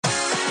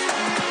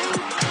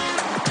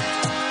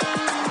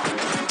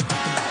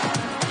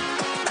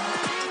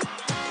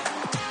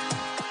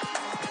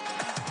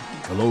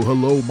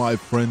Hello, my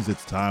friends.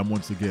 It's time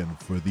once again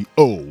for the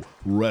O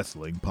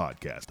Wrestling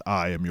Podcast.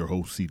 I am your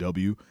host,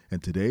 CW,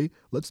 and today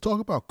let's talk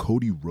about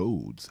Cody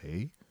Rhodes,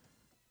 hey?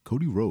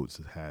 Cody Rhodes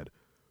has had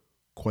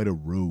quite a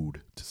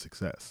road to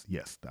success.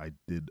 Yes, I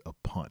did a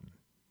pun.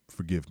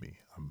 Forgive me.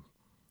 I'm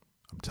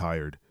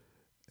tired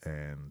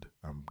and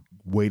I'm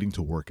waiting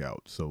to work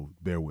out, so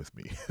bear with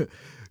me.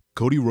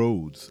 Cody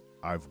Rhodes,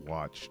 I've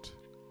watched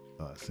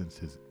since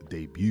his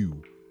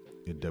debut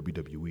in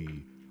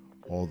WWE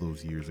all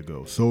those years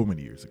ago, so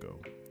many years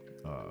ago,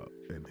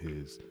 and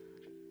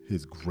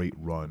his great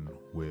run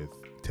with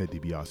Ted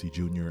DiBiase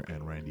Jr.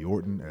 and Randy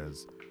Orton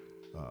as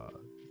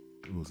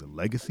it was a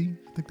Legacy,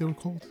 I think they were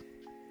called.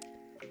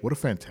 What a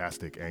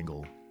fantastic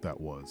angle that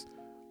was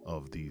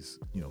of these,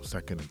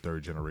 second and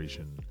third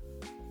generation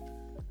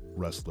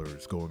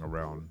wrestlers going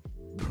around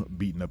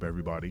beating up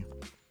everybody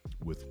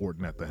with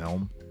Orton at the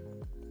helm,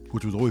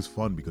 which was always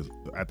fun because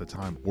at the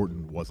time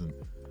Orton wasn't,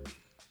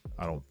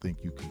 I don't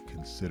think you can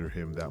consider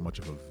him that much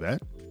of a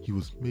vet. He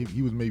was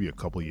maybe a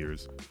couple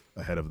years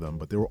ahead of them,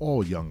 but they were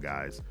all young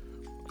guys,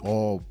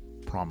 all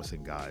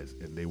promising guys,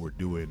 and they were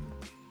doing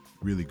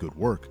really good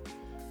work.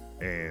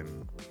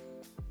 And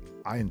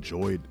I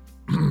enjoyed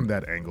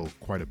that angle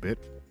quite a bit.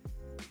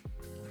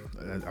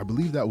 I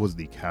believe that was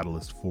the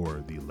catalyst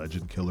for the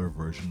Legend Killer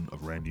version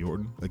of Randy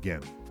Orton.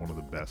 Again, one of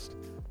the best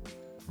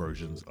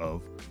versions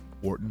of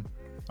Orton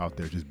out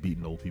there, just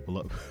beating old people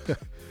up.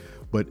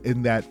 But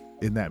in that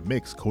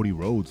mix, Cody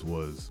Rhodes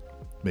was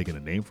making a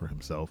name for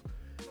himself,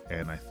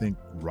 and I think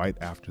right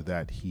after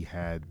that he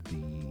had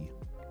the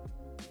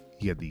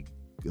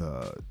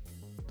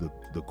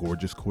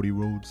gorgeous Cody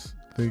Rhodes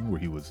thing where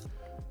he was,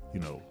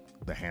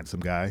 the handsome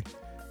guy,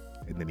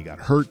 and then he got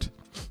hurt,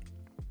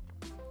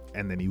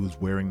 and then he was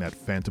wearing that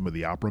Phantom of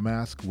the Opera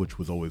mask, which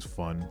was always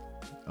fun.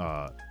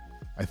 I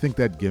think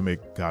that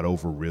gimmick got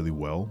over really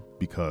well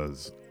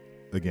because,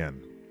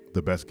 again,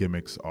 the best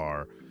gimmicks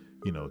are,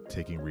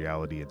 taking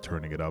reality and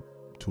turning it up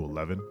to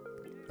 11.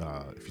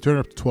 If you turn it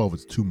up to 12,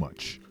 it's too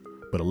much,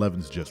 but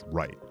 11's just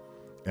right.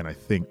 And I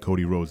think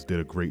Cody Rhodes did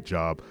a great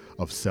job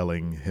of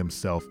selling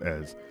himself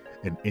as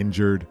an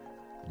injured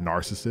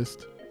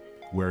narcissist,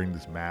 wearing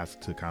this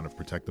mask to kind of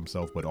protect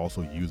himself, but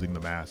also using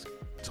the mask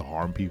to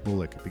harm people.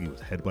 Like, I think he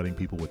was headbutting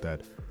people with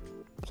that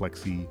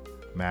plexi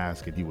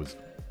mask, and he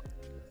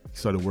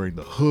started wearing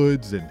the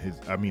hoods, and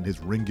his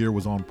ring gear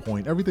was on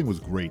point. Everything was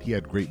great. He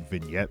had great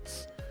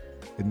vignettes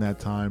in that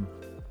time.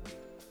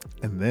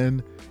 And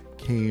then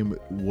came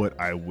what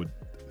I would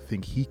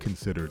think he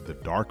considered the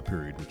dark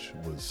period, which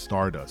was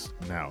Stardust.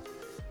 Now,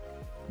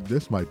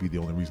 this might be the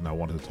only reason I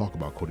wanted to talk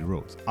about Cody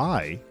Rhodes.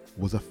 I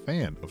was a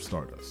fan of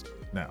Stardust.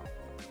 Now,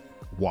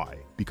 why?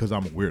 Because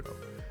I'm a weirdo,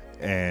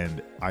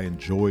 and I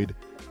enjoyed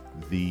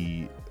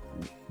the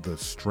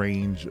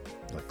strange,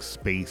 like,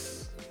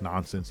 space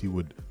nonsense he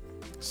would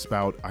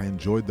spout. I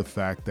enjoyed the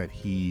fact that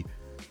he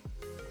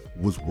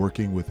was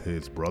working with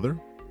his brother.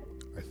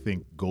 I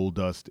think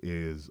Goldust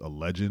is a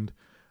legend,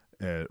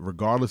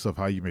 regardless of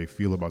how you may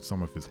feel about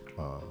some of his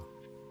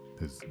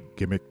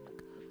gimmick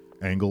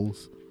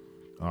angles,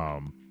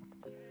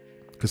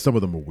 because some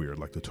of them were weird,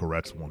 like the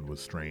Tourette's one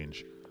was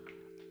strange,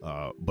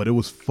 but it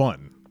was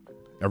fun.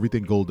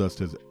 Everything Goldust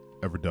has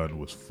ever done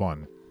was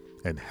fun,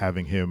 and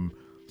having him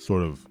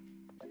sort of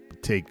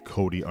take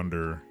Cody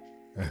under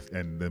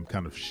and then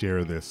kind of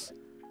share this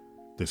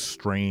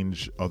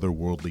strange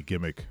otherworldly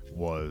gimmick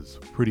was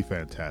pretty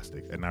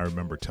fantastic. And I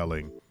remember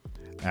telling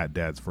at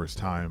Dad's First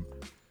Time,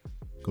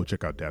 go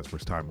check out Dad's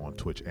First Time on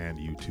Twitch and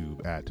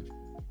YouTube at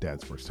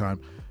Dad's First Time.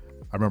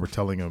 I remember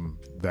telling him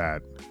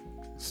that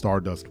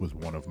Stardust was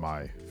one of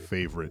my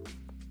favorite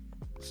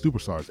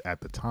superstars at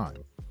the time.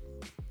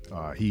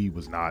 He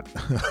was not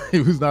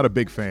a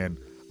big fan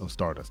of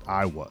Stardust.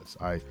 I was.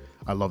 I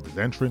loved his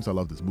entrance. I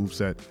loved his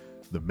moveset,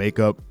 the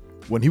makeup.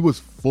 When he was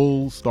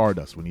full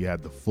Stardust, when he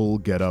had the full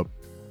getup,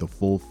 the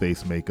full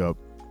face makeup,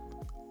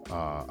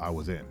 I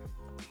was in.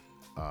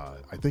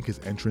 I think his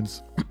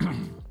entrance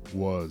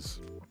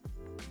was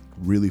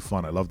really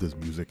fun. I loved his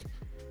music.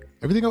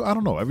 Everything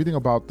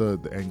about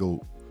the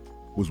angle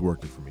was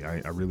working for me.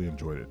 I really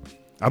enjoyed it.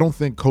 I don't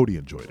think Cody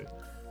enjoyed it.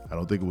 I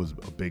don't think it was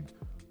a big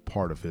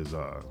part of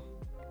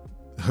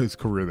his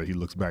career that he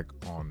looks back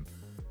on.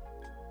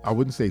 I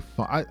wouldn't say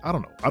fun. I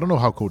don't know. I don't know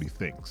how Cody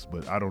thinks,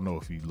 but I don't know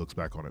if he looks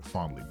back on it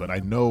fondly. But I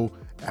know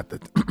at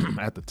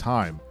the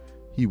time,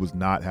 he was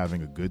not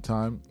having a good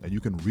time, and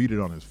you can read it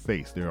on his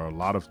face. There are a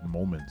lot of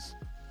moments,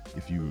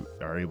 if you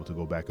are able to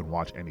go back and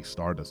watch any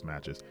Stardust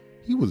matches,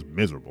 he was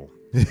miserable.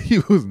 He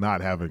was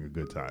not having a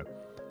good time.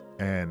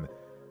 And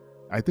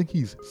I think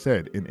he's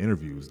said in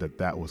interviews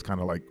that was kind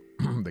of like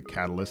the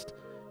catalyst.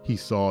 He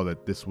saw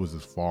that this was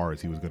as far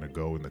as he was going to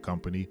go in the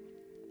company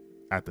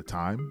at the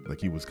time.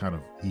 Like, he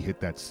hit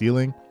that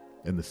ceiling,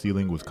 and the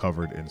ceiling was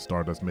covered in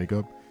Stardust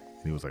makeup,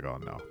 and he was like, oh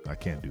no, I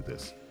can't do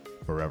this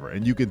forever.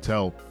 And you can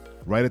tell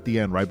right at the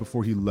end, right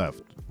before he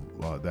left,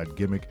 that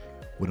gimmick,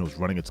 when it was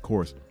running its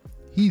course,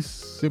 he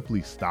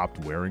simply stopped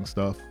wearing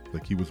stuff.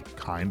 Like, he was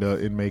kinda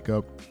in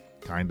makeup,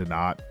 kinda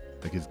not.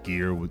 Like, his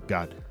gear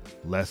got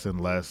less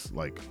and less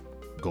like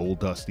Gold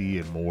Dusty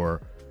and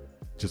more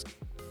just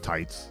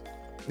tights.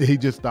 He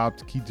just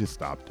stopped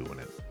doing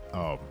it.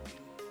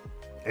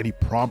 And he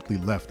promptly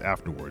left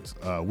afterwards,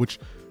 which,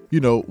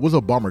 was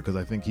a bummer because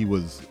I think he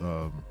was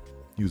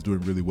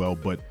doing really well.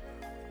 But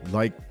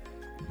like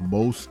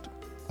most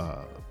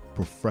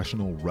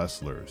professional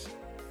wrestlers,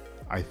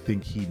 I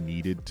think he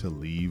needed to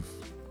leave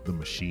the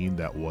machine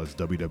that was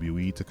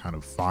WWE to kind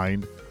of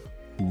find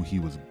who he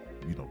was,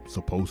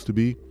 supposed to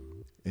be.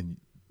 And,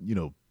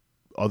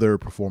 other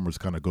performers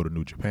kind of go to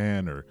New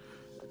Japan, or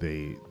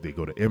they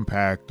go to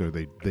Impact, or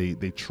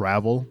they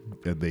travel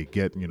and they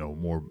get,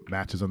 more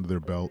matches under their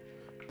belt.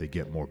 They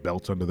get more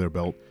belts under their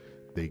belt.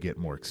 They get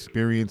more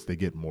experience. They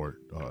get more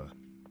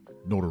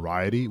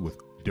notoriety with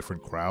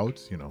different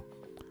crowds. The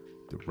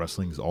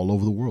wrestling's all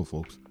over the world,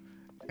 folks.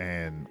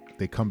 And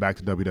they come back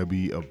to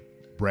WWE a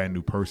brand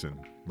new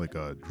person, like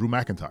Drew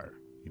McIntyre.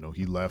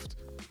 He left.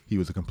 He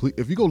was a complete.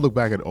 If you go look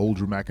back at old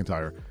Drew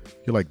McIntyre,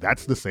 you're like,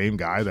 that's the same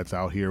guy that's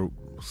out here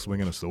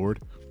swinging a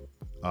sword.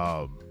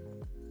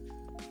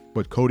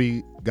 But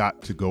Cody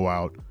got to go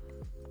out,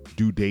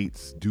 do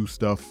dates, do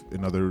stuff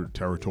in other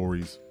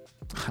territories.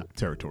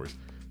 Territories.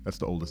 That's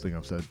the oldest thing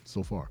I've said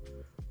so far.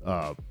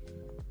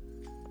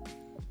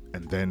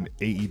 And then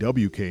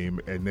AEW came,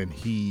 and then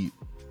he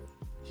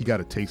got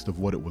a taste of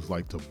what it was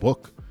like to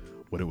book,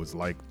 what it was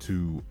like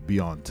to be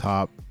on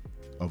top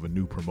of a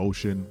new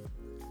promotion,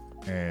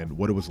 and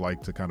what it was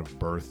like to kind of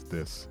birth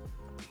this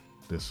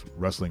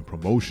wrestling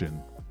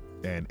promotion.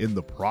 And in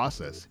the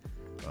process,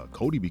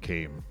 Cody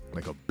became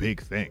like a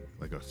big thing,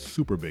 like a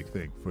super big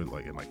thing for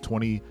like in like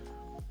 20.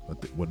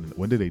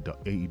 When did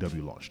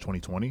AEW launch?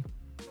 2020.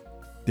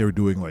 They were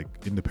doing like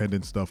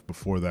independent stuff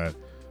before that,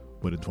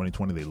 but in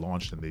 2020 they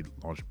launched, and they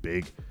launched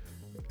big,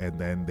 and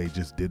then they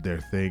just did their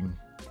thing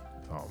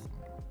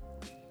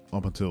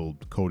up until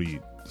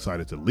Cody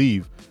decided to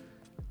leave.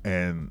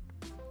 And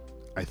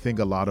I think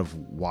a lot of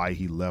why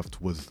he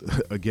left was,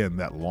 again,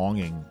 that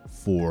longing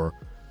for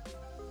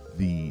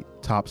the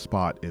top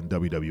spot in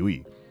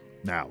WWE.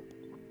 Now,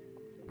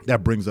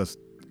 that brings us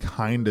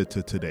kind of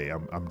to today.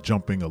 I'm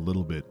jumping a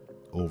little bit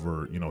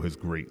over, his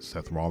great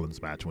Seth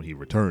Rollins match when he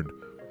returned.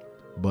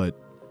 But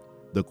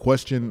the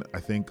question I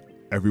think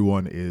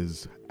everyone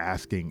is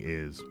asking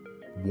is,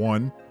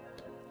 one,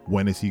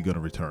 when is he going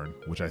to return?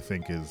 Which I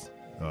think is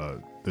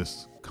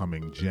this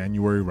coming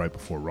January, right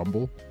before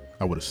Rumble,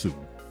 I would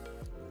assume.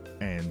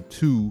 And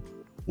two,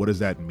 what does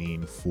that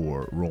mean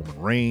for Roman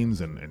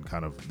Reigns and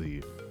kind of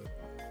the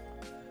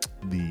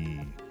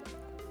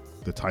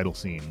title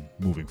scene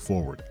moving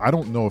forward? I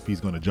don't know if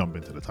he's going to jump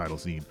into the title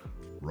scene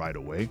right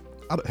away.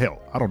 I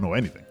don't know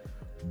anything.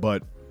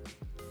 But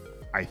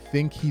I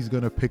think he's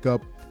going to pick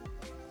up.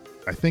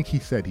 I think he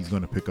said he's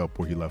going to pick up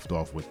where he left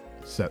off with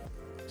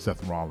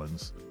Seth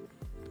Rollins,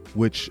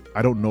 which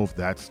I don't know if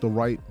that's the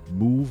right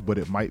move, but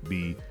it might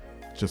be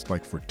just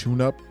like for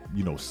tune-up.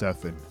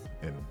 Seth and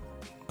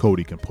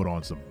Cody can put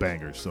on some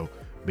bangers, so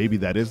maybe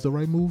that is the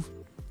right move.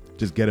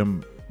 Just get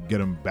him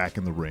back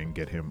in the ring,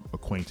 get him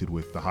acquainted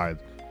with the high,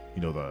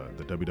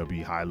 the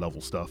WWE high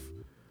level stuff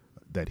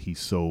that he's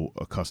so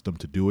accustomed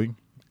to doing.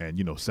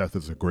 And Seth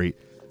is a great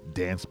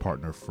dance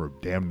partner for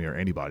damn near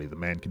anybody. The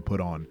man can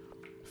put on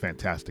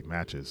fantastic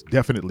matches.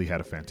 Definitely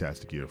had a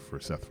fantastic year for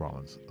Seth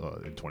Rollins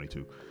in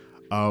 22.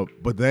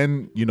 But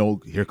then,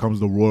 here comes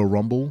the Royal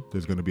Rumble.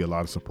 There's going to be a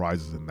lot of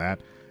surprises in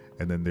that.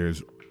 And then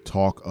there's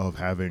talk of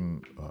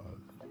having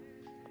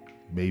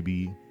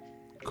maybe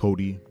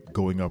Cody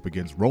going up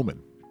against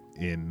Roman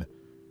in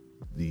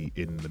the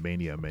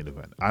Mania main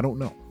event. I don't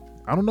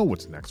know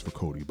what's next for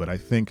Cody, but I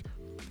think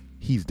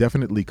he's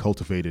definitely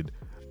cultivated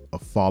a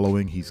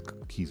following. He's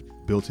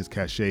built his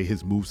cachet.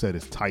 His moveset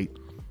is tight.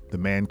 The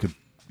man could,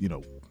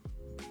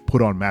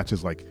 put on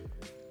matches like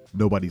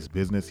nobody's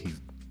business. He's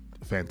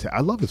fantastic.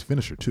 I love his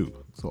finisher too.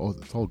 So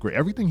it's all great.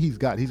 Everything he's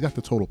got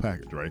the total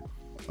package, right?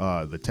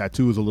 The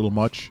tattoo is a little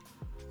much.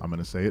 I'm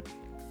gonna say it.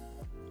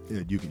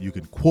 You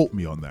can quote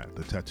me on that.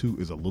 The tattoo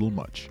is a little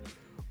much,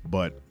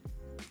 but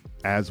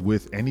as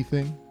with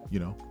anything,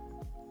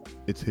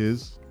 it's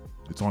his.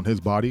 It's on his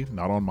body,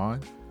 not on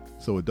mine.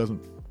 So it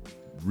doesn't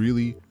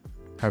really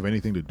have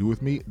anything to do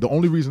with me. The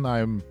only reason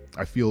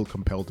I feel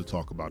compelled to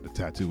talk about the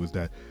tattoo is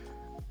that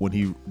when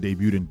he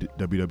debuted in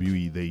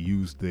WWE, they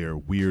used their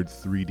weird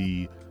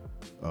 3D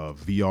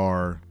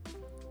VR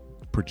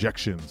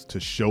projections to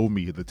show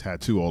me the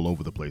tattoo all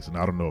over the place, and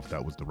I don't know if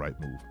that was the right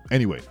move.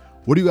 Anyway,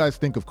 what do you guys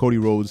think of Cody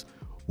Rhodes?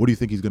 What do you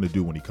think he's going to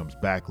do when he comes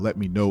back? Let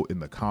me know in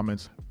the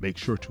comments. Make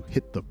sure to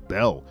hit the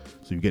bell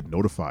so you get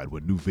notified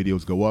when new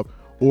videos go up,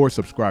 or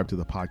subscribe to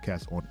the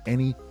podcast on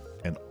any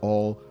and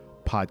all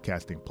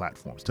podcasting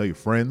platforms. Tell your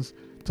friends,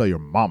 tell your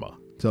mama,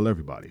 tell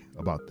everybody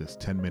about this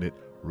 10-minute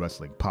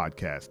wrestling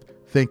podcast.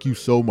 Thank you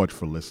so much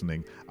for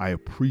listening. I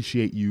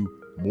appreciate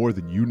you more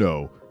than you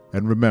know.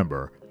 And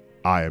remember,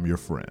 I am your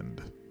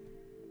friend.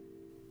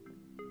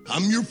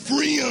 I'm your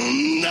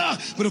friend,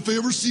 but if I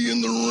ever see you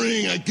in the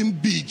ring, I can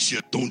beat you.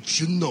 Don't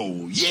you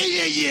know? Yeah,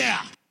 yeah,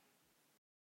 yeah.